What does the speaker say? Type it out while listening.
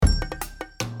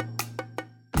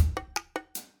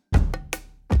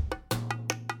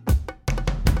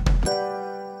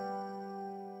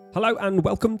Hello and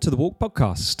welcome to the WARC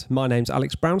Podcast. My name's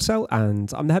Alex Brownsell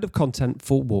and I'm the head of content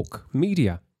for WARC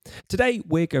Media. Today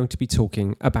we're going to be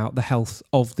talking about the health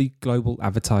of the global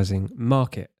advertising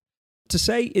market. To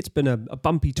say it's been a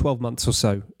bumpy 12 months or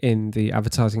so in the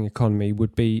advertising economy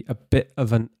would be a bit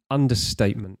of an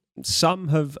understatement. Some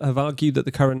have argued that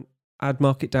the current ad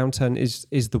market downturn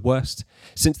is the worst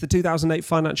since the 2008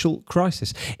 financial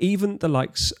crisis. Even the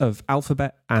likes of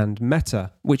Alphabet and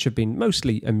Meta, which have been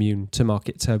mostly immune to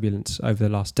market turbulence over the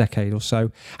last decade or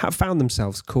so, have found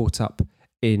themselves caught up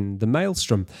in the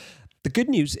maelstrom. The good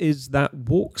news is that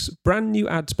WARC's brand new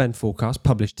ad spend forecast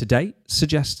published today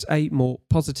suggests a more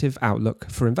positive outlook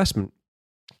for investment.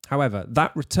 However,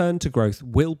 that return to growth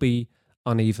will be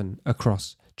uneven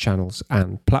across channels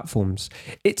and platforms.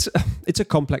 It's a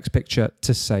complex picture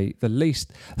to say the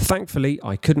least. Thankfully,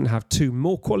 I couldn't have two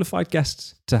more qualified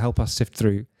guests to help us sift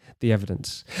through the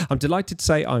evidence. I'm delighted to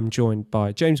say I'm joined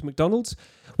by James McDonald,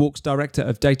 WARC's Director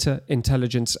of Data,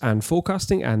 Intelligence and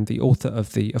Forecasting and the author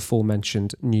of the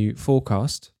aforementioned new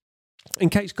forecast, and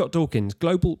Kate Scott-Dawkins,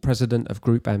 Global President of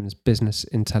Group M's Business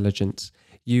Intelligence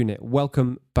Unit.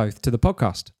 Welcome both to the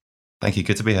podcast. Thank you.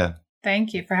 Good to be here.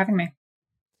 Thank you for having me.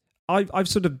 I've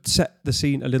sort of set the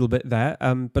scene a little bit there,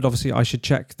 but obviously I should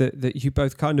check that you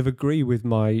both kind of agree with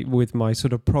my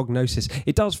sort of prognosis.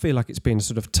 It does feel like it's been a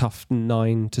sort of tough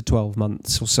 9 to 12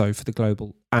 months or so for the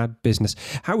global ad business.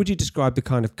 How would you describe the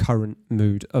kind of current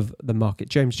mood of the market?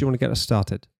 James, do you want to get us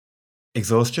started?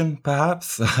 Exhaustion,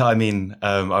 perhaps? I mean,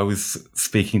 I was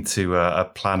speaking to a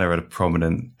planner at a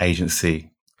prominent agency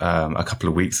a couple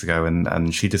of weeks ago,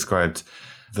 and she described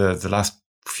the last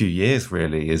few years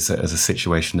really as a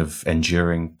situation of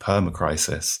enduring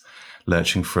permacrisis,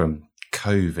 lurching from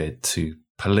COVID to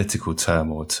political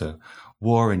turmoil to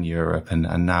war in Europe and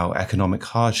now economic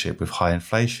hardship with high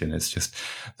inflation. It's just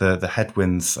the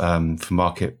headwinds for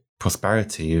market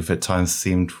prosperity have at times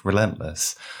seemed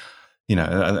relentless. You know,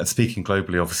 and speaking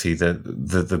globally, obviously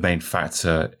the main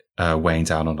factor weighing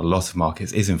down on a lot of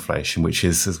markets is inflation, which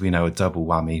is, as we know, a double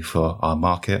whammy for our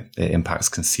market. It impacts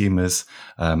consumers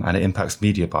and it impacts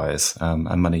media buyers,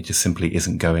 and money just simply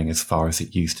isn't going as far as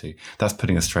it used to. That's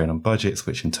putting a strain on budgets,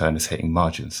 which in turn is hitting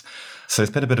margins. So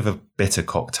it's been a bit of a bitter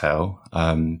cocktail,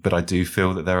 but I do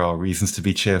feel that there are reasons to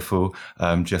be cheerful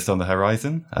just on the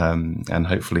horizon, and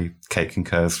hopefully Kate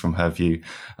concurs from her view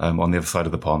on the other side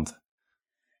of the pond.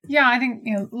 Yeah, I think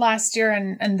last year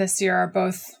and this year are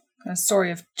both a story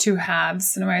of two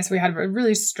halves in a way. So we had a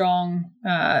really strong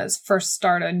first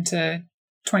start into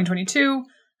 2022.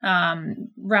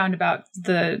 Round about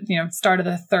the start of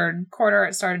the third quarter,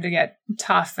 it started to get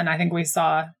tough, and I think we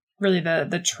saw really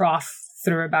the trough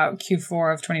through about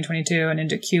Q4 of 2022 and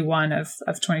into Q1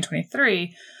 of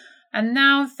 2023. And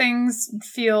now things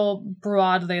feel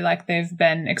broadly like they've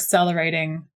been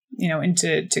accelerating,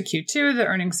 into Q2, the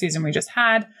earnings season we just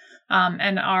had.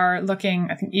 And are looking,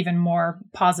 I think, even more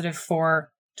positive for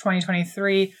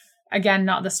 2023. Again,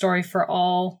 not the story for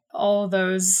all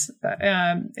those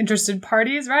interested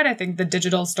parties, right? I think the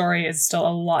digital story is still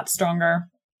a lot stronger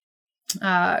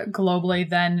globally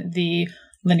than the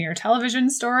linear television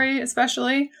story,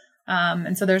 especially.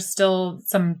 And so there's still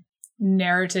some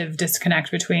narrative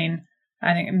disconnect between,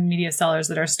 I think, media sellers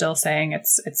that are still saying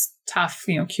it's tough.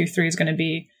 Q3 is going to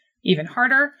be even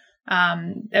harder.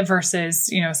 Versus,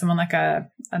 someone like a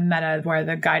Meta where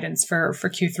the guidance for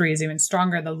Q3 is even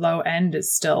stronger. The low end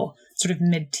is still sort of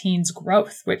mid-teens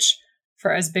growth, which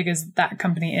for as big as that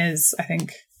company is, I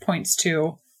think points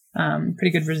to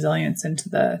pretty good resilience into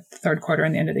the third quarter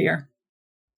and the end of the year.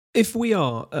 If we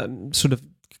are sort of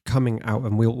coming out,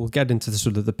 and we'll get into the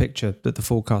sort of the picture, that the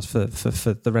forecast for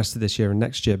the rest of this year and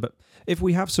next year, but if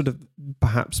we have sort of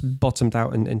perhaps bottomed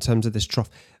out in terms of this trough,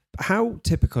 how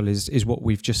typical is what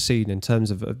we've just seen in terms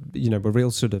of a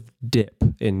real sort of dip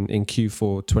in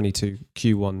Q4 22,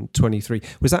 Q1 23?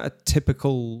 Was that a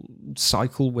typical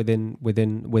cycle within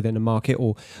a market,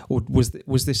 or was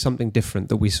this something different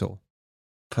that we saw?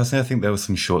 Personally, I think there were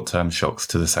some short-term shocks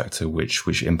to the sector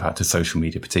which impacted social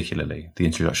media particularly. The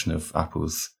introduction of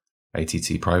Apple's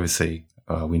ATT privacy,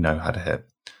 we know, had a hit.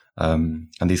 And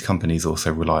these companies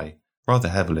also rely rather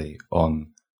heavily on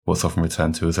what's often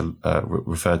referred to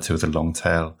as a long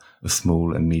tail of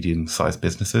small and medium-sized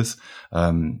businesses.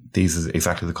 These are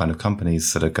exactly the kind of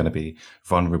companies that are going to be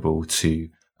vulnerable to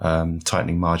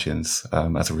tightening margins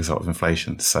as a result of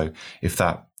inflation. So if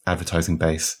that advertising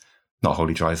base not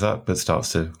wholly dries up, but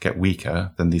starts to get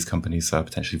weaker, then these companies are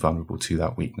potentially vulnerable to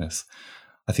that weakness.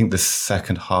 I think the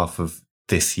second half of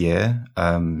this year,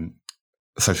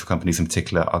 social companies in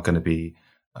particular are going to be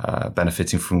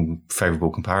benefiting from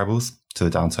favourable comparables to the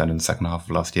downturn in the second half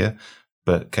of last year.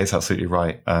 But Kate's absolutely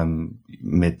right.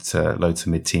 Low to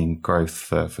mid-teen growth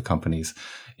for companies.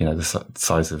 The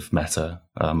size of Meta,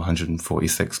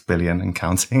 146 billion and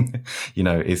counting,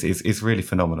 is really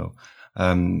phenomenal.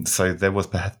 So there was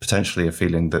potentially a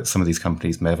feeling that some of these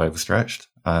companies may have overstretched.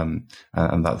 And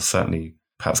that certainly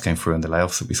perhaps came through in the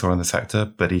layoffs that we saw in the sector,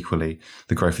 but equally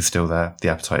the growth is still there. The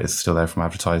appetite is still there from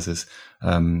advertisers.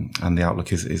 And the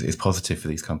outlook is positive for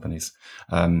these companies.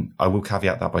 I will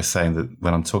caveat that by saying that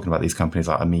when I'm talking about these companies,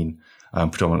 I mean,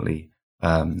 predominantly,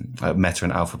 Meta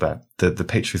and Alphabet. The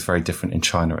picture is very different in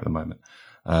China at the moment.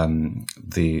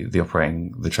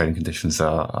 The trading conditions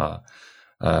are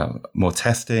more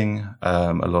testing.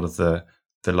 A lot of the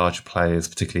larger players,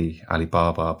 particularly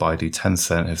Alibaba, Baidu,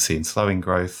 Tencent, have seen slowing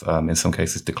growth, in some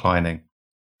cases declining.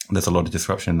 There's a lot of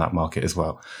disruption in that market as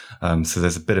well. So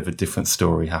there's a bit of a different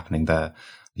story happening there.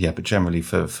 Yeah, but generally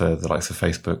for the likes of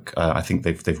Facebook, I think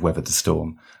they've weathered the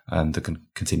storm and they can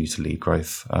continue to lead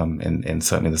growth in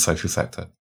certainly the social sector.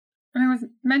 I mean, we've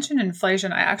mentioned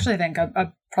inflation. I actually think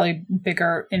a probably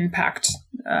bigger impact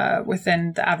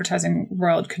within the advertising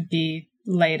world could be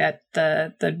laid at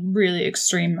the really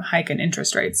extreme hike in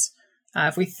interest rates.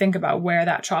 If we think about where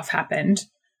that trough happened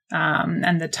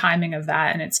and the timing of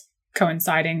that, and it's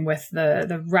coinciding with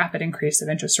the rapid increase of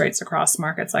interest rates across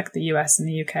markets like the US and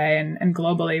the UK and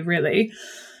globally, really.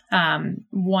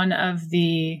 One of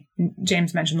the,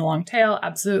 James mentioned the long tail,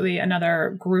 absolutely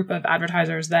another group of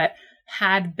advertisers that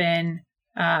had been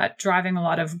driving a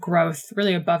lot of growth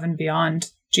really above and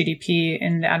beyond GDP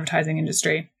in the advertising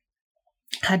industry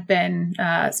had been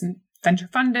some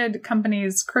venture-funded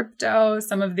companies, crypto,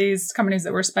 some of these companies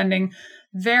that were spending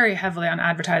very heavily on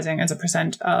advertising as a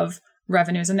percent of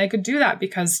revenues. And they could do that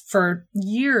because for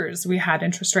years we had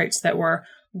interest rates that were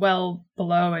well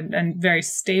below and very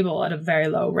stable at a very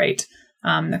low rate.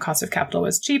 The cost of capital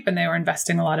was cheap and they were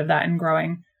investing a lot of that in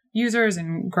growing users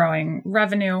and growing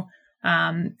revenue.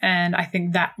 And I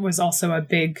think that was also a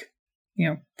big,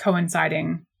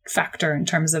 coinciding factor in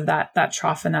terms of that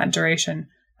trough and that duration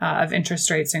of interest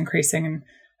rates increasing.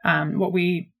 And what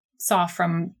we saw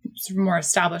from more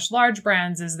established large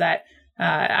brands is that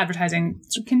advertising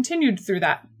continued through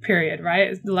that period,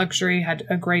 right? Luxury had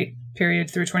a great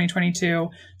period through 2022.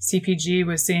 CPG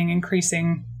was seeing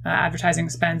increasing advertising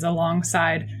spends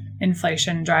alongside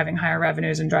inflation, driving higher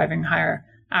revenues and driving higher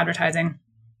advertising.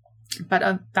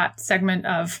 But that segment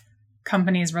of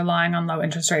companies relying on low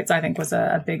interest rates, I think, was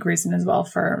a big reason as well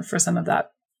for some of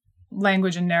that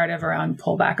language and narrative around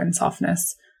pullback and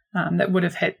softness that would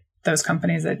have hit those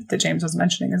companies that James was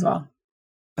mentioning as well.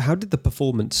 How did the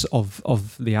performance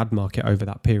of the ad market over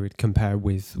that period compare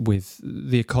with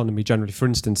the economy generally? For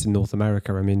instance, in North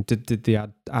America, I mean, did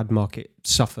the ad market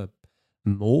suffer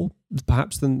more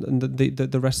perhaps than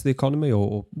the rest of the economy,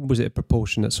 or was it a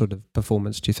proportionate sort of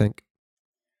performance, do you think?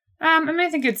 I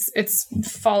think it's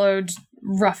followed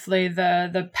roughly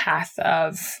the path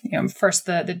of, first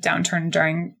the downturn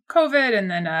during COVID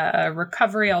and then a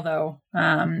recovery, although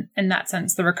in that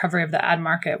sense, the recovery of the ad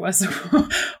market was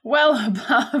well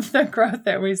above the growth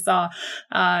that we saw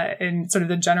in sort of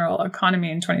the general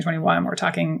economy in 2021. We're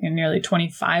talking nearly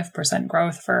 25%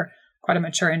 growth for quite a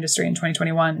mature industry in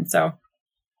 2021. So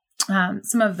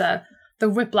some of the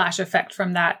whiplash effect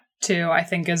from that too, I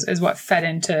think is what fed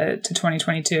into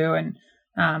 2022 and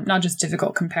not just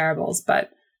difficult comparables,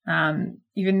 but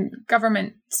even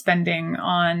government spending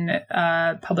on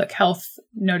public health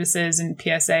notices and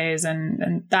PSAs,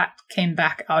 and that came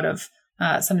back out of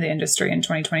some of the industry in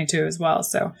 2022 as well.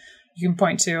 So you can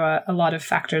point to a lot of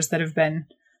factors that have been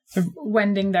sort of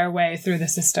wending their way through the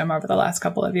system over the last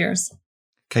couple of years.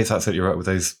 Kate's absolutely right with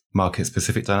those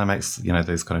market-specific dynamics,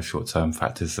 those kind of short-term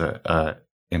factors that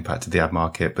impacted the ad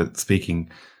market. But speaking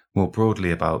more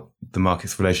broadly about the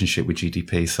market's relationship with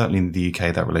GDP, certainly in the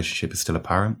UK, that relationship is still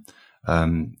apparent.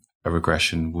 A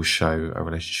regression will show a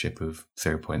relationship of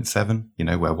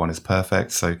 0.7, where 1 is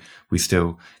perfect. So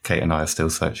Kate and I are still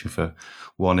searching for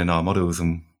 1 in our models,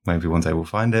 and maybe one day we'll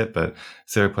find it. But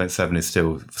 0.7 is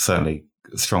still certainly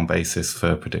a strong basis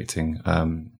for predicting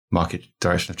market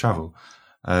direction of travel.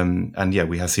 And yeah,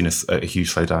 we have seen a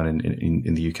huge slowdown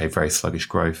in the UK, very sluggish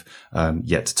growth,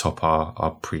 yet to top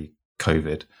our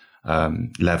pre-COVID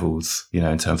levels,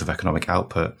 in terms of economic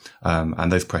output.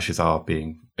 And those pressures are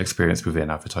being experienced within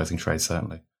advertising trade,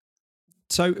 certainly.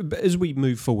 So as we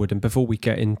move forward, and before we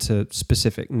get into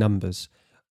specific numbers,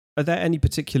 are there any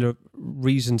particular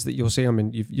reasons that you're seeing? I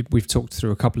mean, we've talked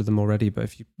through a couple of them already, but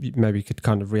if you maybe could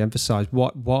kind of re-emphasize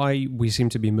why we seem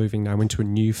to be moving now into a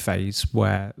new phase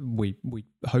where we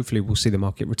hopefully will see the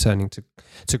market returning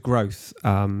to growth.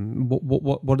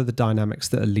 What are the dynamics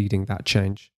that are leading that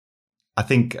change? I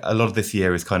think a lot of this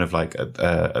year is kind of like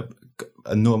a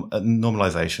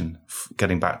normalization,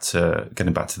 getting back to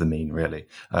the mean, really.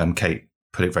 Kate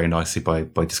put it very nicely by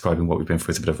describing what we've been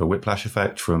through as a bit of a whiplash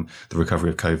effect from the recovery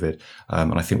of COVID.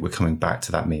 And I think we're coming back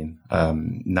to that mean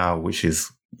now, which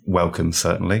is welcome,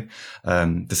 certainly.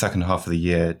 The second half of the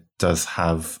year does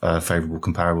have favorable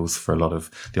comparables for a lot of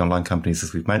the online companies,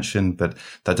 as we've mentioned, but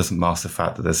that doesn't mask the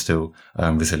fact that there's still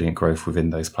resilient growth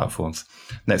within those platforms.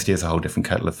 Next year is a whole different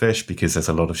kettle of fish because there's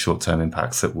a lot of short-term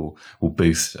impacts that will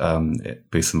boost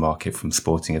the market, from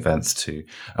sporting events to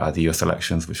the US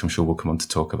elections, which I'm sure we'll come on to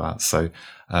talk about. So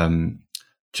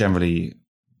generally,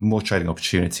 more trading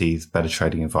opportunities, better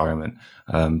trading environment,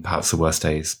 perhaps the worst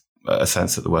days, a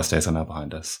sense that the worst days are now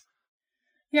behind us.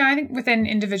 Yeah, I think within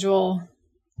individual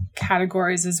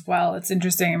categories as well, it's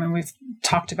interesting. I mean, we've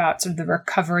talked about sort of the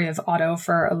recovery of auto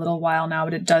for a little while now,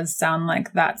 but it does sound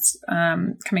like that's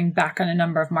coming back on a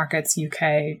number of markets,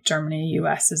 UK, Germany,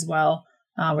 US as well,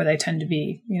 where they tend to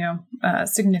be,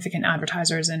 significant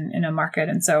advertisers in a market.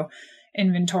 And so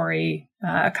inventory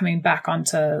coming back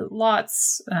onto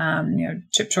lots,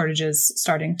 chip shortages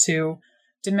starting to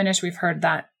diminish. We've heard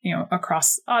that,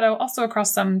 across auto, also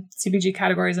across some CPG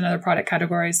categories and other product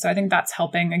categories. So I think that's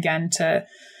helping again to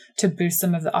boost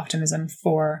some of the optimism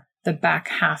for the back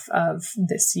half of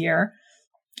this year.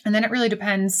 And then it really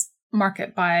depends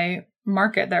market by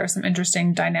market. There are some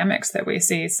interesting dynamics that we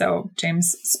see. So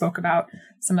James spoke about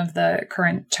some of the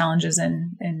current challenges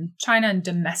in China and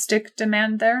domestic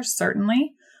demand there,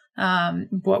 certainly.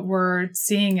 What we're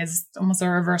seeing is almost a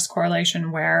reverse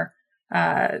correlation where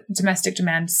domestic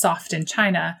demand soft in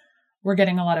China, we're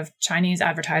getting a lot of Chinese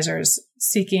advertisers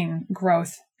seeking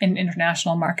growth in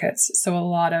international markets. So a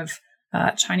lot of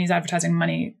Chinese advertising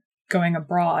money going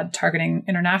abroad, targeting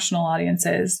international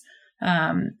audiences.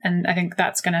 And I think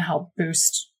that's going to help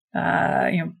boost,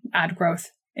 ad growth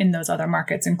in those other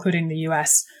markets, including the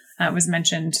US. It was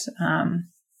mentioned,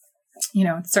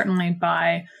 certainly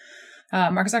by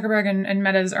Mark Zuckerberg and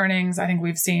Meta's earnings. I think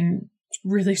we've seen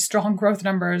really strong growth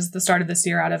numbers the start of this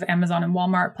year out of Amazon and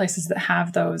Walmart, places that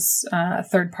have those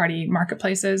third-party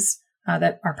marketplaces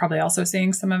that are probably also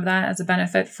seeing some of that as a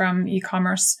benefit from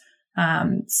e-commerce.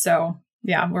 So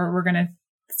yeah, we're going to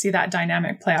see that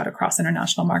dynamic play out across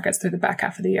international markets through the back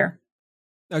half of the year.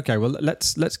 Okay, well,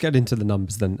 let's get into the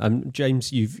numbers then.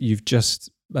 James, you've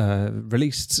just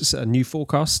released a new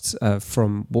forecast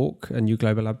from WARC, a new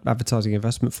global advertising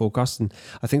investment forecast, and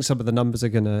I think some of the numbers are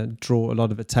going to draw a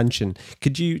lot of attention.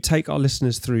 Could you take our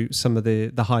listeners through some of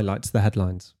the highlights, the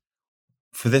headlines?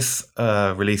 For this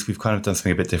release, we've kind of done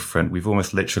something a bit different. We've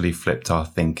almost literally flipped our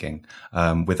thinking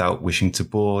without wishing to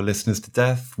bore listeners to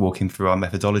death, walking through our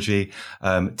methodology.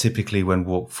 Typically, when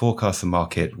WARC forecasts a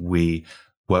market, we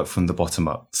work from the bottom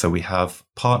up. So we have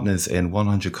partners in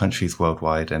 100 countries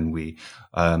worldwide, and we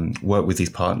work with these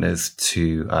partners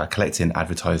to collect in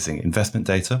advertising investment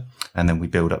data, and then we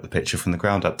build up the picture from the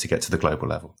ground up to get to the global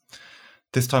level.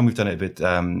 This time we've done it a bit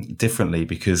differently,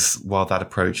 because while that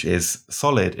approach is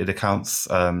solid, it accounts,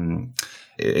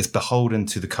 it's beholden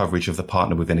to the coverage of the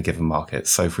partner within a given market.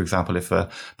 So, for example, if a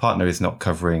partner is not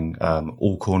covering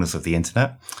all corners of the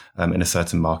internet in a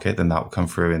certain market, then that will come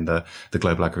through in the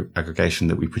global aggregation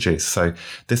that we produce. So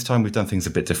this time we've done things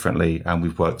a bit differently, and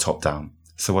we've worked top down.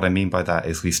 So what I mean by that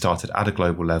is we started at a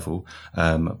global level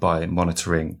by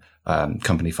monitoring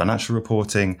company financial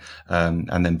reporting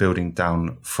and then building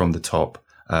down from the top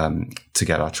to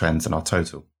get our trends and our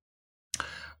total.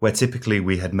 Where typically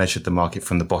we had measured the market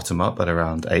from the bottom up at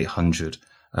around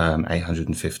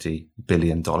 $850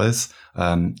 billion.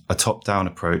 A top-down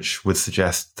approach would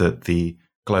suggest that the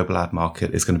global ad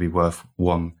market is going to be worth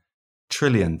 $1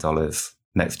 trillion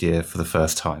next year for the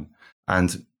first time.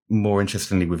 And more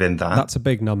interestingly within that... That's a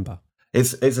big number.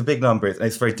 It's a big number.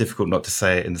 It's very difficult not to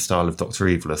say it in the style of Dr.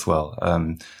 Evil as well.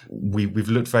 We've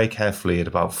looked very carefully at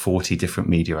about 40 different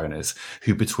media owners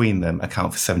who between them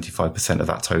account for 75% of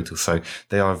that total. So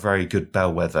they are a very good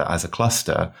bellwether as a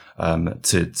cluster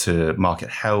to market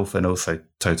health and also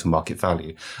total market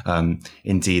value.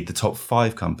 Indeed, the top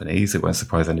 5 companies, it won't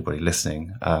surprise anybody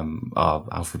listening, are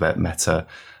Alphabet, Meta,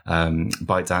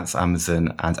 ByteDance,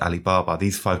 Amazon, and Alibaba.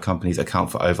 These 5 companies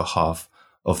account for over half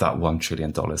of that $1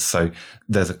 trillion. So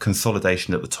there's a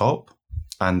consolidation at the top,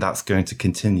 and that's going to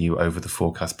continue over the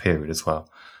forecast period as well.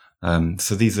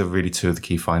 So these are really 2 of the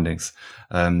key findings.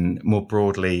 More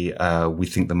broadly, we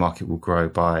think the market will grow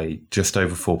by just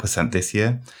over 4% this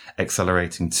year,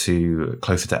 accelerating to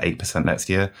closer to 8% next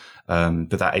year.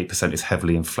 But that 8% is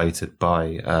heavily inflated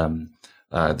by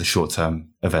the short-term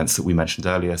events that we mentioned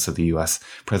earlier. So the US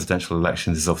presidential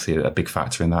elections is obviously a big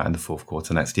factor in that in the fourth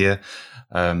quarter next year,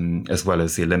 as well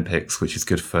as the Olympics, which is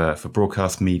good for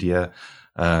broadcast media,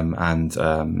 and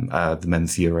the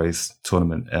men's Euros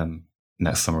tournament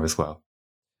next summer as well.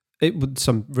 It would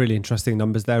some really interesting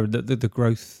numbers there. The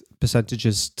growth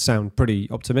percentages sound pretty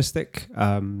optimistic.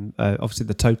 Obviously,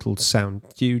 the totals sound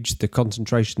huge. The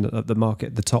concentration of the market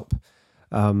at the top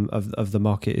of the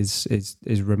market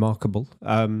is remarkable.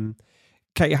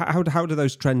 Kate, how do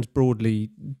those trends broadly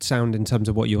sound in terms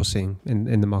of what you're seeing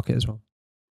in the market as well?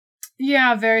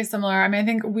 Yeah, very similar. I mean, I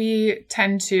think we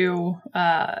tend to,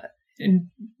 in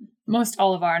most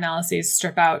all of our analyses,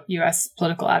 strip out U.S.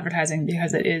 political advertising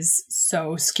because it is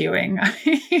so skewing.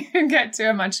 You can get to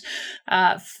a much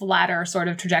flatter sort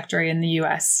of trajectory in the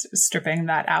U.S. stripping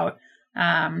that out.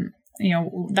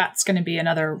 That's going to be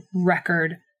another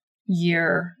record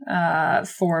year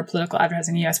for political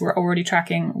advertising in the U.S. We're already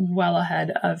tracking well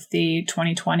ahead of the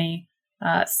 2020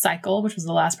 cycle, which was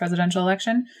the last presidential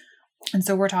election. And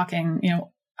so we're talking,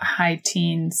 high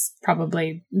teens,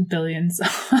 probably billions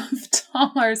of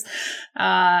dollars.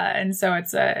 And so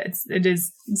it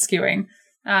is skewing.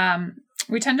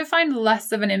 We tend to find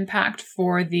less of an impact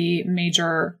for the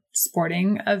major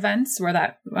sporting events where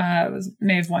that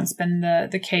may have once been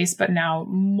the case, but now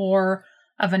more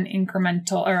of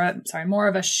more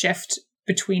of a shift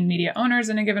between media owners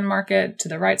in a given market to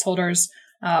the rights holders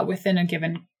within a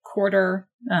given quarter,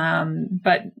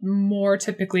 but more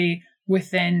typically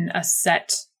within a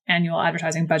set annual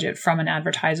advertising budget from an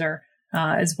advertiser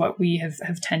is what we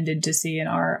have tended to see in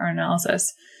our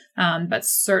analysis. But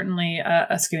certainly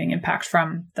a skewing impact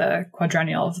from the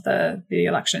quadrennial of the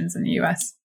elections in the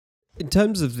US. In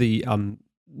terms of the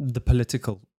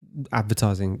political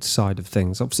advertising side of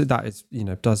things, obviously that is,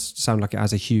 does sound like it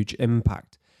has a huge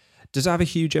impact. Does it have a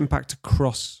huge impact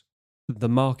across the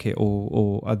market,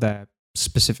 or are there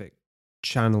specific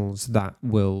channels that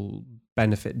will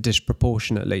benefit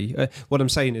disproportionately? What I'm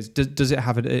saying is, does it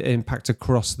have an impact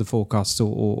across the forecasts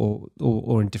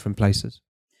or in different places?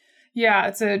 Yeah,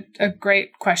 it's a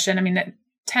great question. I mean, it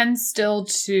tends still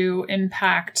to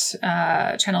impact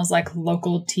channels like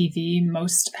local TV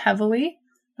most heavily,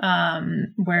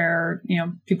 where,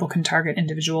 people can target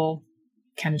individual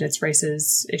candidates,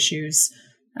 races, issues.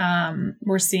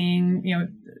 We're seeing,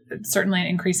 certainly an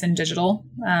increase in digital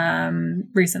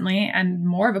recently, and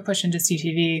more of a push into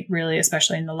CTV, really,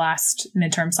 especially in the last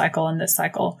midterm cycle and this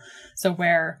cycle. So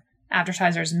where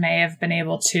advertisers may have been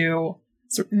able to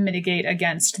sort of mitigate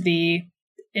against the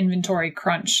inventory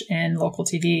crunch in local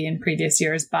TV in previous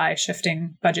years by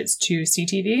shifting budgets to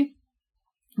CTV,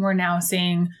 we're now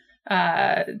seeing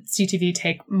CTV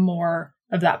take more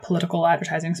of that political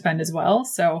advertising spend as well.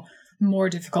 So more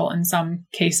difficult in some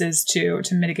cases to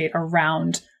mitigate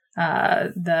around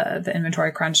the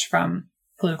inventory crunch from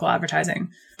political advertising,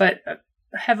 but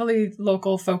heavily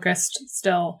local focused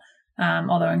still,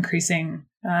 although increasing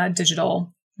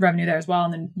digital revenue there as well.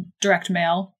 And then direct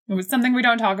mail, it was something we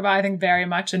don't talk about, I think, very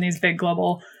much in these big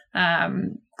global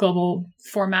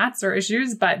formats or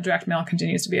issues, but direct mail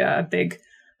continues to be a big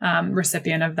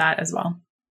recipient of that as well.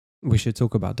 We should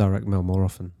talk about direct mail more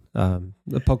often.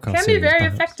 The podcast can be very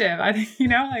effective. I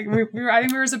think, I think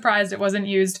we were surprised it wasn't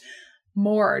used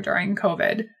more during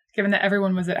COVID, given that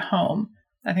everyone was at home.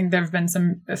 I think there have been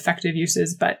some effective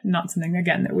uses, but not something,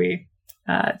 again, that we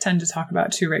tend to talk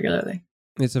about too regularly.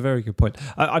 It's a very good point.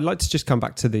 I'd like to just come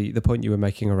back to the point you were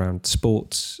making around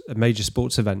sports. Major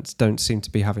sports events don't seem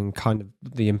to be having kind of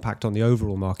the impact on the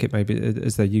overall market maybe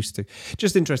as they used to.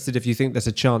 Just interested if you think there's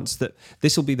a chance that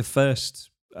this will be the first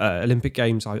Olympic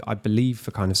Games, I believe,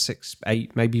 for kind of 6,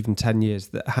 8, maybe even 10 years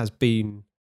that has been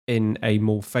in a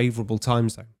more favourable time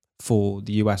zone for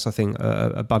the US. I think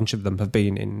a bunch of them have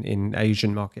been in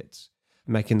Asian markets,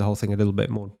 making the whole thing a little bit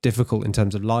more difficult in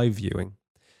terms of live viewing.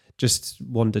 Just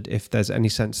wondered if there's any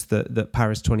sense that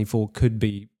Paris 24 could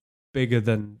be bigger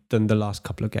than the last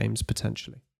couple of games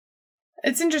potentially.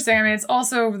 It's interesting. I mean, it's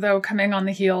also, though, coming on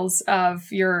the heels of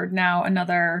you're now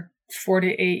another 4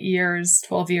 to 8 years,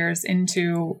 12 years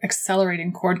into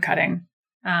accelerating cord cutting.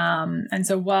 And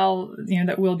so while,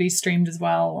 that will be streamed as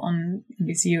well on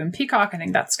NBCU and Peacock, I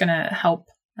think that's going to help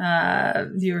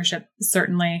viewership,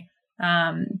 certainly.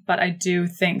 But I do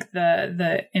think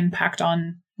the impact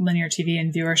on linear TV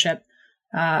and viewership,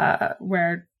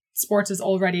 where sports is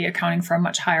already accounting for a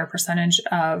much higher percentage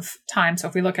of time. So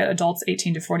if we look at adults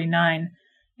 18 to 49,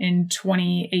 in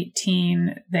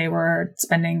 2018, they were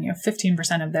spending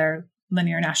 15% of their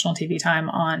linear national TV time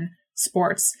on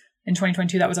sports. In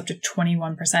 2022, that was up to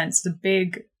 21%. So it's a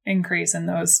big increase in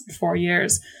those 4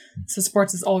 years. So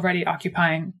sports is already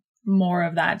occupying more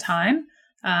of that time.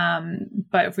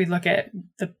 But if we look at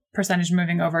the percentage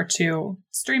moving over to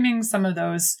streaming, some of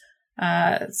those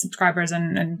subscribers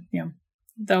and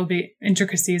there'll be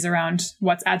intricacies around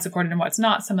what's ad supported and what's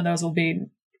not. Some of those will be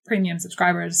premium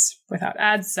subscribers without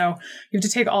ads. So you have to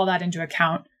take all that into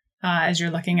account as you're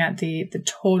looking at the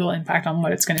total impact on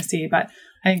what it's going to see. But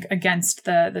I think against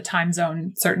the time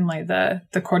zone, certainly the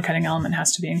cord cutting element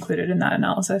has to be included in that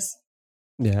analysis.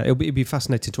 Yeah, it'll be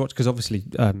fascinating to watch because obviously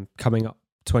coming up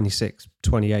 26,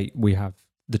 28, we have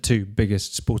the two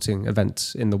biggest sporting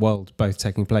events in the world, both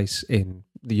taking place in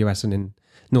the US and in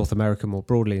North America more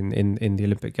broadly in the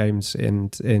Olympic Games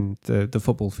and in the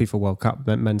football FIFA World Cup,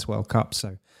 Men's World Cup.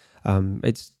 So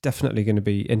it's definitely going to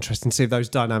be interesting to see if those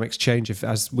dynamics change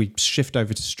as we shift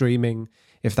over to streaming,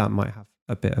 if that might have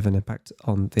a bit of an impact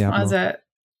on the ad market.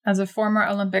 As a former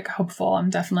Olympic hopeful, I'm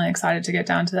definitely excited to get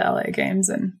down to the LA Games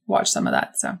and watch some of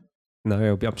that. So,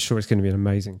 no, I'm sure it's going to be an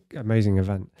amazing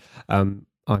event. I'm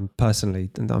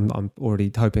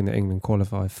already hoping that England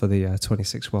qualify for the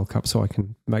 26 World Cup, so I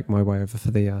can make my way over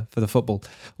for the football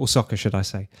or soccer, should I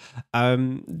say?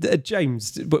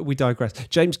 James, but we digress.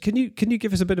 James, can you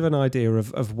give us a bit of an idea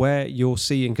of where you're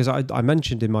seeing? Because I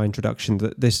mentioned in my introduction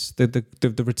that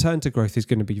the return to growth is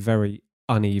going to be very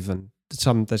uneven.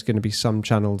 There's going to be some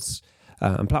channels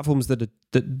and platforms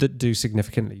that do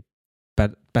significantly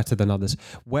better than others.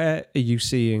 Where are you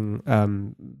seeing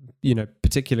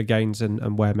particular gains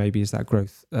and where maybe is that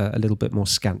growth a little bit more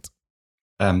scant?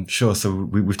 Sure. So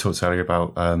we've talked earlier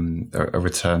about a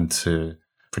return to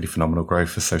pretty phenomenal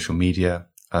growth for social media.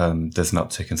 There's an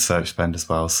uptick in search spend as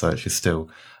well. Search is still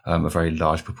a very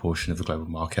large proportion of the global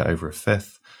market, over a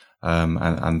fifth.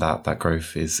 And that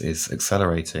growth is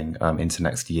accelerating into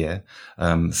next year.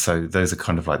 So those are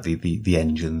kind of like the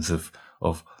engines of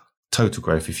total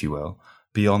growth, if you will.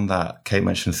 Beyond that, Kate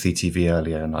mentioned CTV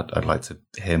earlier, and I'd like to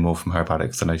hear more from her about it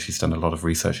because I know she's done a lot of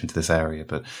research into this area.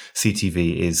 But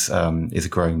CTV is a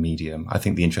growing medium. I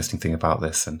think the interesting thing about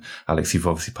this, and Alex, you've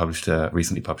obviously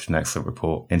recently published an excellent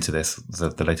report into this,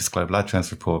 the latest Global Ad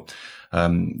Trends report.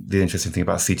 The interesting thing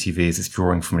about CTV is it's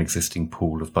drawing from an existing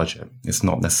pool of budget. It's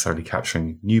not necessarily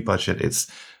capturing new budget.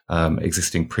 It's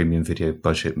existing premium video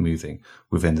budget moving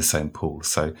within the same pool.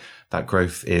 So that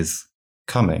growth is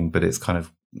coming, but it's kind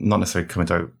of not necessarily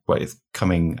it's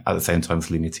coming at the same time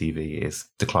as linear TV is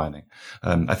declining.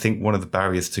 I think one of the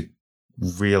barriers to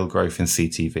real growth in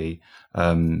CTV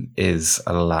is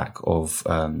a lack of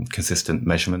consistent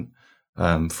measurement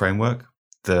framework.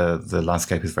 The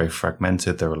landscape is very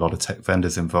fragmented. There are a lot of tech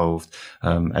vendors involved.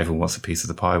 Everyone wants a piece of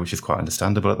the pie, which is quite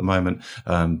understandable at the moment.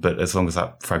 But as long as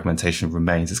that fragmentation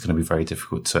remains, it's going to be very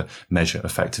difficult to measure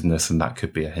effectiveness, and that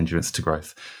could be a hindrance to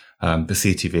growth. But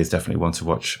CTV is definitely one to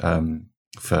watch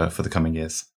for the coming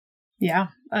years. Yeah,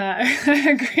 I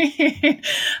agree.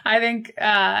 I think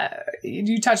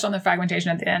you touched on the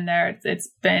fragmentation at the end there. It's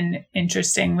been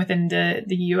interesting within the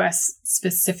US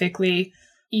specifically.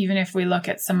 Even if we look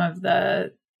at some of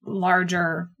the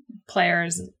larger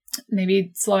players,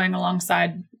 maybe slowing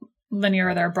alongside linear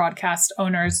or their broadcast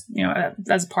owners,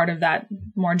 as part of that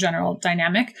more general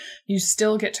dynamic, you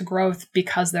still get to growth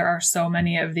because there are so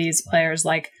many of these players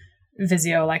like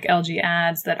Vizio, like LG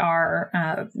Ads that are,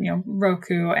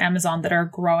 Roku, Amazon that are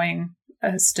growing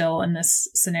still in this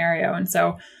scenario. And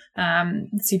so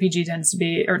CTV,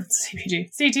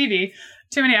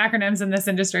 too many acronyms in this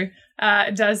industry,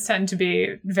 it does tend to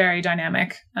be very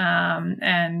dynamic.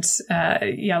 Looking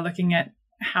at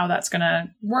how that's going to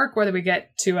work, whether we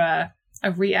get to a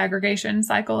reaggregation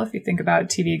cycle, if you think about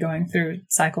TV going through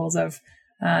cycles of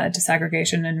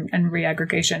disaggregation and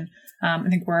reaggregation, I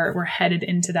think we're headed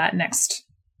into that next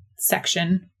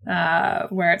section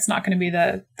where it's not going to be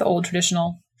the old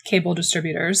traditional cable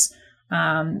distributors,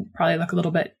 probably look a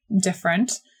little bit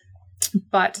different,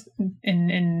 but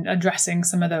in addressing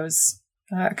some of those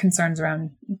concerns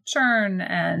around churn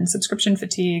and subscription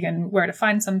fatigue and where to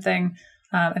find something,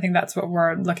 I think that's what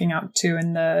we're looking out to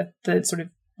in the sort of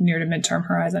near to midterm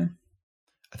horizon.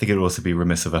 I think it would also be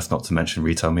remiss of us not to mention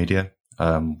retail media,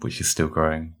 which is still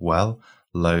growing well,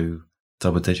 low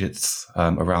double digits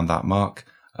around that mark.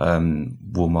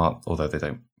 Walmart, although they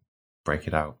don't break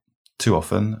it out too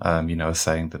often, are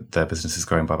saying that their business is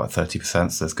growing by about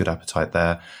 30%. So there's good appetite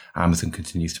there. Amazon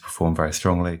continues to perform very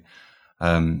strongly.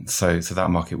 So that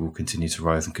market will continue to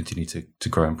rise and continue to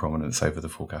grow in prominence over the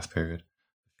forecast period.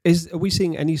 Are we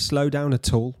seeing any slowdown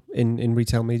at all in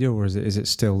retail media, or is it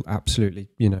still absolutely,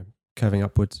 curving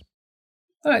upwards?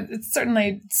 It's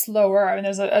certainly slower. I mean,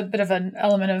 there's a bit of an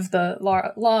element of the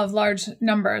law of large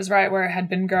numbers, right, where it had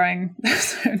been growing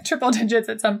triple digits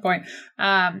at some point.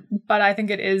 But I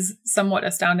think it is somewhat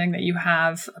astounding that you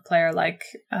have a player like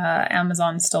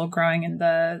Amazon still growing in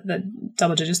the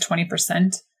double digits,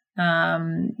 20%,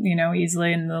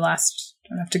 easily in the last, I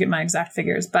don't have to get my exact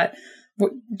figures, but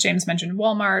what James mentioned,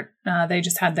 Walmart, they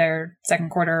just had their second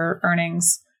quarter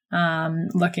earnings.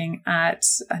 Looking at,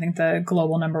 I think the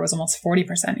global number was almost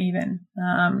 40% even.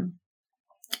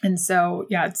 And so,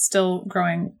 yeah, it's still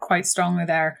growing quite strongly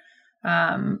there.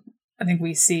 I think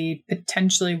we see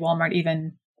potentially Walmart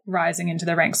even rising into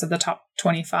the ranks of the top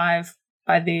 25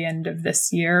 by the end of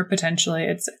this year. Potentially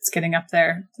it's getting up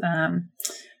there.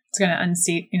 It's going to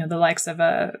unseat, the likes of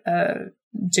a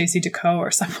JCDecaux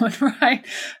or someone, right?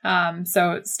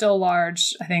 So it's still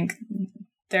large. I think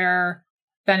they're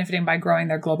benefiting by growing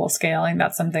their global scale. I think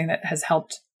that's something that has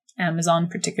helped Amazon,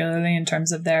 particularly in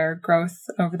terms of their growth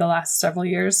over the last several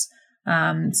years.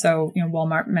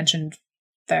 Walmart mentioned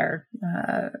their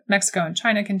Mexico and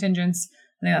China contingents.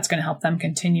 I think that's going to help them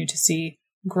continue to see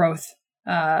growth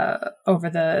over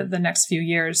the next few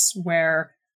years,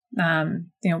 where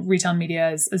retail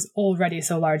media is already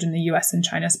so large in the US and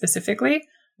China specifically,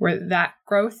 where that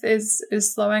growth is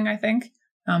slowing. I think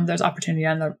there's opportunity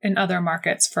in other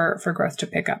markets for growth to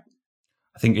pick up.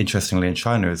 I think interestingly in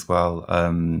China as well,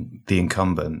 the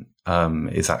incumbent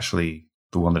is actually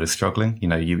the one that is struggling.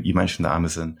 You mentioned that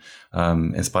Amazon,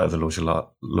 in spite of the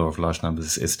law of large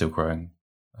numbers, is still growing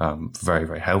very,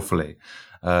 very healthily.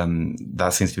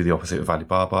 That seems to be the opposite of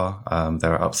Alibaba.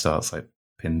 There are upstarts like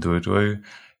Pinduoduo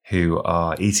who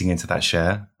are eating into that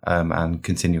share and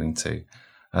continuing to.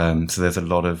 So there's a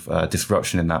lot of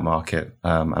disruption in that market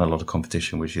and a lot of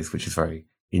competition, which is very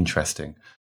interesting,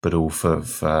 but all for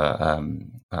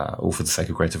the sake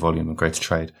of greater volume and greater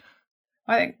trade.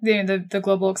 I think the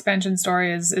global expansion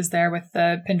story is there with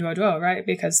the Pinduoduo, right?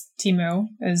 Because Temu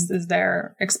is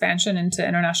their expansion into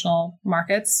international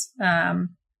markets.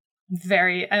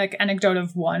 Very anecdote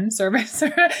of one service,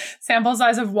 sample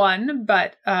size of one,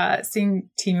 but seeing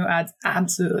Temu ads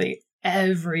absolutely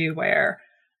everywhere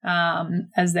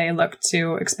as they look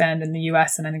to expand in the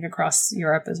US and I think across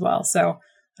Europe as well. So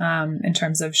in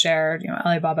terms of share,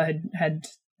 Alibaba had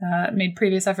made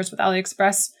previous efforts with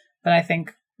AliExpress, but I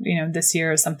think this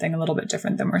year is something a little bit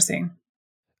different than we're seeing.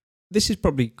 This is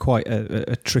probably quite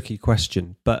a tricky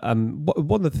question, but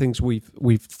one of the things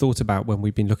we've thought about when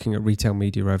we've been looking at retail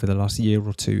media over the last year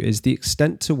or two is the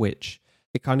extent to which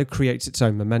it kind of creates its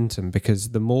own momentum,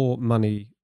 because the more money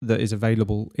that is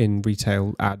available in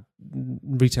retail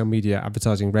media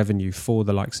advertising revenue for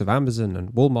the likes of Amazon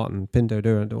and Walmart and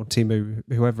Pinduoduo or Temu,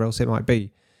 whoever else it might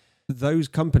be, those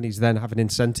companies then have an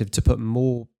incentive to put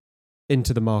more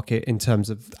into the market in terms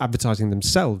of advertising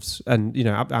themselves. And,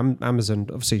 Amazon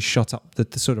obviously shot up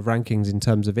the sort of rankings in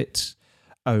terms of its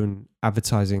own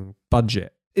advertising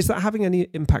budget. Is that having any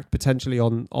impact potentially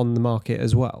on the market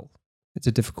as well? It's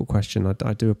a difficult question.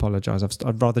 I do apologize.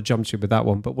 I'd rather jump to you with that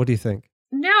one, but what do you think?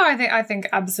 No, I think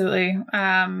absolutely.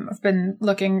 I've been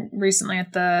looking recently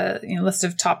at the list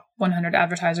of top 100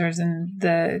 advertisers in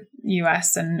the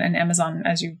US, and Amazon,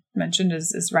 as you mentioned,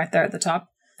 is right there at the top.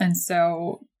 And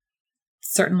so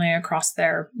certainly across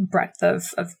their breadth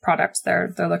of products,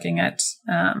 they're looking at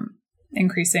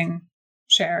increasing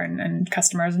share and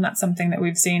customers. And that's something that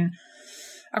we've seen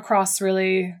across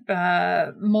really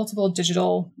multiple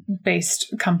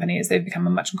digital-based companies. They've become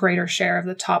a much greater share of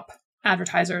the top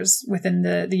advertisers within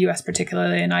the US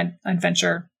particularly, and I'd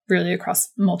venture really across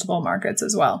multiple markets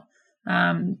as well.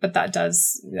 But that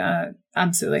does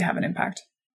absolutely have an impact.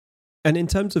 And in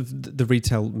terms of the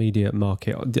retail media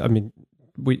market, I mean,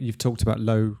 you've talked about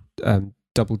low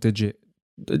double-digit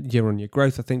year-on-year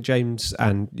growth, I think, James,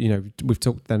 and we've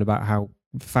talked then about how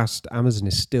fast Amazon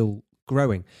is still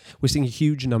growing. We're seeing a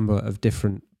huge number of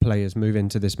different players move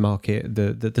into this market.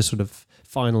 The sort of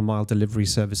final mile delivery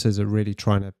services are really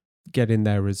trying to get in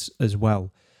there as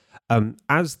well.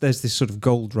 As there's this sort of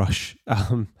gold rush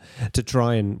to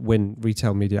try and win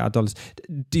retail media ad dollars,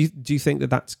 do you think that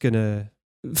that's going to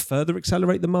further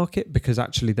accelerate the market because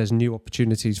actually there's new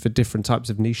opportunities for different types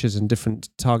of niches and different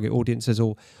target audiences,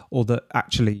 or that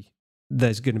actually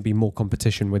there's going to be more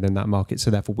competition within that market,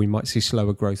 so therefore we might see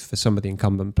slower growth for some of the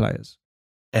incumbent players?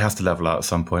 It has to level out at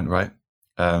some point, right?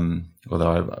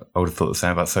 Although I would have thought the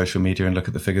same about social media and look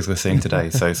at the figures we're seeing today.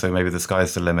 So maybe the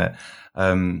sky's the limit.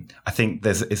 I think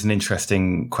it's an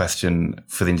interesting question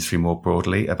for the industry more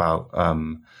broadly about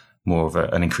more of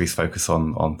an increased focus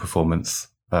on performance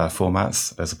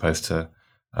formats as opposed to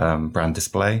brand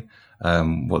display.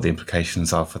 What the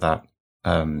implications are for that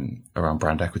around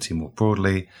brand equity more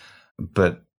broadly.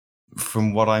 but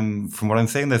from what I'm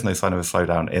seeing, there's no sign of a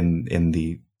slowdown in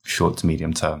the short to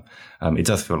medium term. It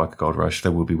does feel like a gold rush.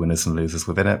 There will be winners and losers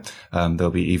within it. There'll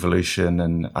be evolution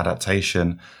and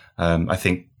adaptation. I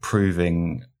think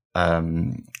proving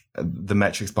the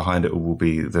metrics behind it will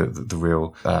be the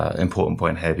real important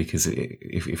point here, because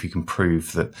if you can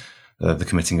prove that the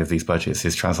committing of these budgets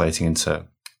is translating into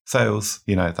sales,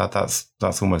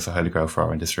 that's almost a holy grail for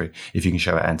our industry, if you can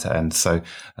show it end to end. So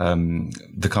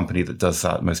the company that does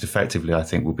that most effectively, I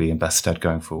think, will be in best stead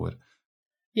going forward.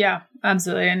 Yeah,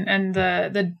 absolutely. And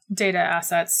the data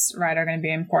assets, right, are going to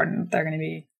be important. They're going to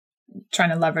be trying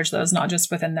to leverage those, not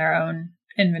just within their own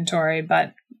inventory,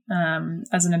 but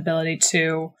as an ability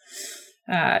to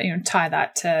tie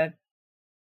that to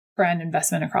brand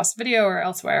investment across video or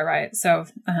elsewhere, right? So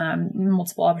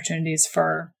multiple opportunities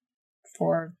for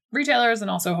retailers,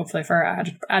 and also hopefully for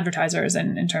advertisers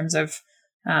in terms of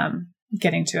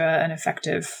getting to an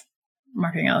effective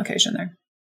marketing allocation there.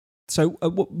 So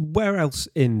where else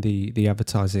in the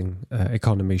advertising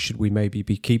economy should we maybe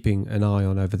be keeping an eye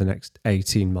on over the next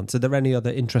 18 months? Are there any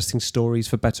other interesting stories,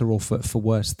 for better or for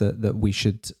worse, that we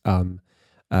should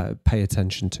pay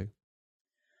attention to?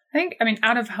 I mean,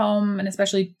 out of home, and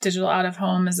especially digital out of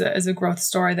home, is a growth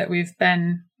story that we've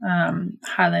been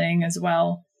highlighting as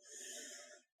well.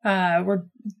 We're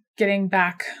getting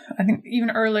back, I think,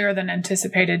 even earlier than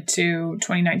anticipated to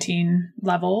 2019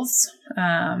 levels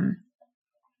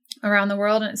around the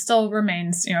world, and it still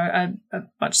remains, a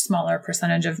much smaller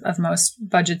percentage of most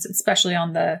budgets, especially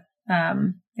on the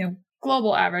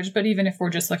global average. But even if we're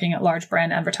just looking at large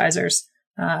brand advertisers,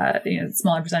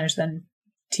 smaller percentage than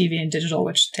TV and digital,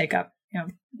 which take up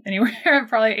anywhere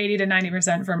probably 80 to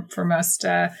 90% for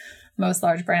most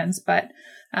large brands. But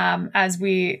as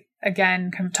we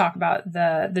again kind of talk about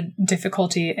the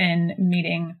difficulty in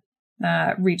meeting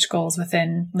reach goals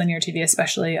within linear TV,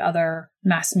 especially other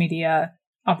mass media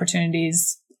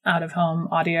opportunities, out of home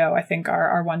audio, I think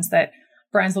are ones that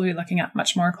brands will be looking at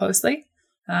much more closely.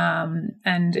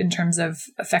 And in terms of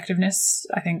effectiveness,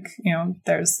 I think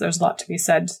there's a lot to be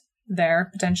said there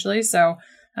potentially. So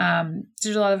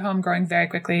digital out of home growing very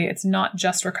quickly. It's not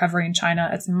just recovery in China.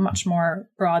 It's much more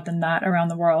broad than that around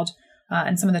the world.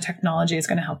 And some of the technology is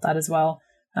going to help that as well.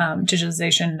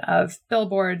 Digitalization of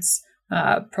billboards,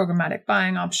 programmatic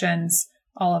buying options,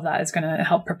 all of that is going to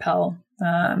help propel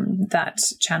that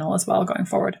channel as well going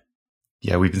forward.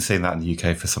 Yeah, we've been seeing that in the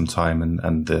UK for some time,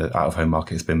 and the out-of-home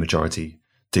market has been majority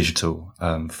digital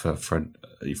for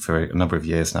a number of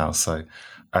years now. So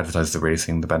advertisers are really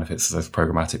seeing the benefits of those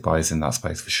programmatic buys in that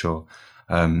space for sure.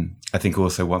 I think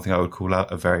also one thing I would call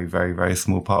out, a very, very, very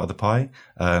small part of the pie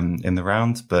in the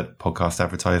round, but podcast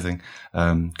advertising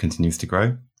continues to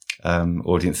grow.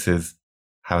 Audiences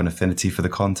have an affinity for the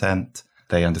content.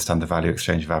 They understand the value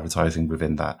exchange of advertising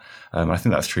within that. I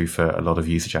think that's true for a lot of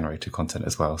user-generated content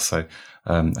as well. So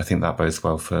I think that bodes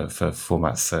well for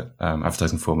formats that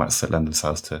advertising formats that lend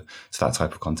themselves to that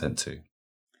type of content too.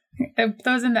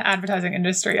 Those in the advertising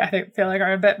industry, I think, feel like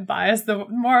are a bit biased. The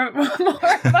more of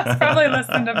us probably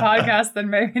listen to podcasts than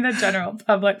maybe the general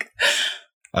public.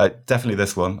 Definitely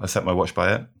this one. I set my watch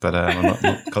by it, but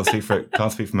can't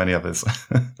speak for many others.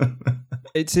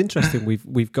 It's interesting.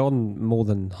 We've gone more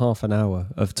than half an hour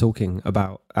of talking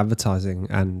about advertising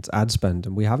and ad spend,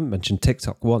 and we haven't mentioned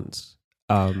TikTok once.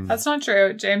 That's not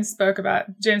true. James said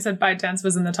ByteDance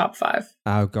was in the top 5.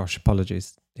 Oh gosh,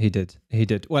 apologies. He did.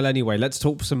 Well, anyway, let's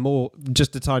talk some more,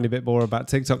 just a tiny bit more about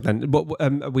TikTok then. What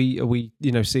are we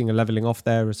seeing a leveling off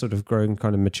there, a sort of growing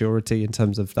kind of maturity in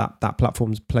terms of that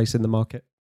platform's place in the market?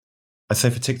 I'd say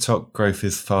for TikTok, growth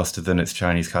is faster than its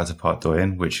Chinese counterpart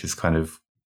Douyin, which is kind of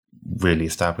really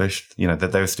established.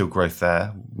 That there is still growth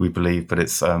there, we believe, but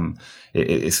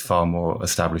it's far more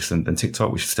established than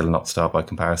TikTok, which is still an upstart by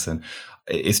comparison.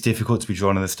 It's difficult to be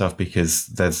drawn on this stuff because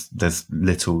there's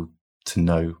little to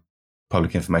no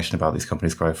public information about these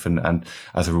companies' growth, and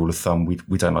as a rule of thumb,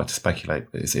 we don't like to speculate.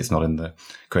 It's not in the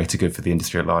greater good for the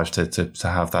industry at large to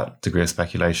have that degree of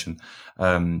speculation.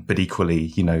 But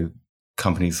equally,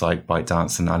 companies like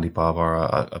ByteDance and Alibaba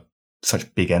are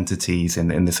such big entities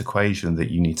in this equation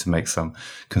that you need to make some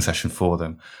concession for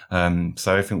them.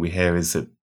 So everything we hear is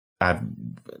that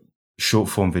short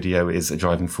form video is a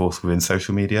driving force within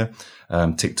social media.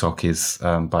 TikTok is,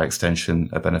 by extension,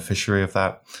 a beneficiary of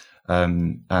that.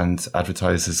 And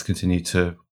advertisers continue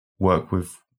to work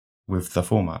with the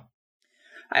format.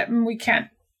 We can't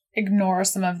ignore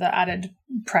some of the added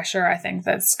pressure, I think,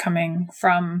 that's coming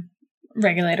from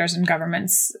regulators and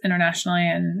governments internationally.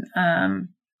 And,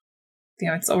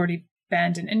 it's already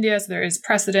banned in India, so there is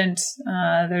precedent.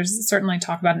 There's certainly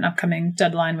talk about an upcoming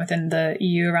deadline within the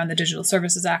EU around the Digital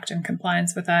Services Act and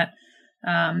compliance with that.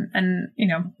 And,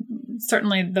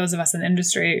 certainly those of us in the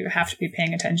industry have to be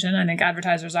paying attention. I think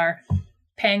advertisers are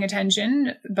paying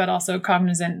attention, but also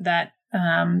cognizant that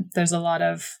there's a lot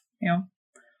of,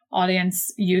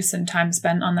 audience use and time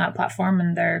spent on that platform,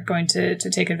 and they're going to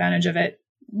take advantage of it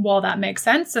while that makes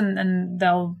sense. And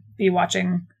they'll be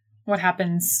watching what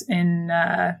happens in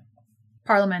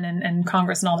Parliament and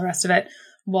Congress and all the rest of it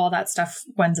while that stuff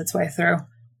wends its way through.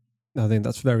 I think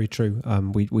that's very true.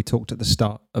 We talked at the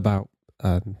start about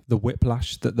the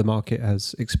whiplash that the market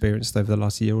has experienced over the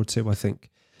last year or two. I think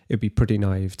it'd be pretty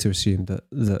naive to assume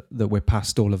that we're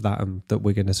past all of that and that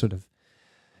we're going to sort of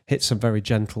hit some very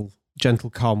gentle,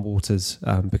 calm waters,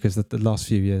 because the last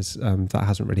few years that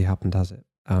hasn't really happened, has it?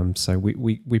 So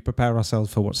we prepare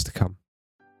ourselves for what's to come.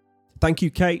 Thank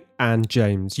you, Kate and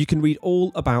James. You can read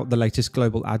all about the latest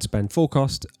global ad spend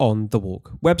forecast on the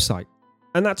WARC website.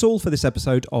 And that's all for this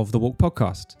episode of the WARC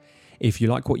Podcast. If you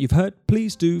like what you've heard,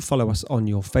 please do follow us on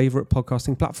your favourite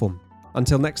podcasting platform.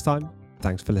 Until next time,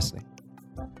 thanks for listening.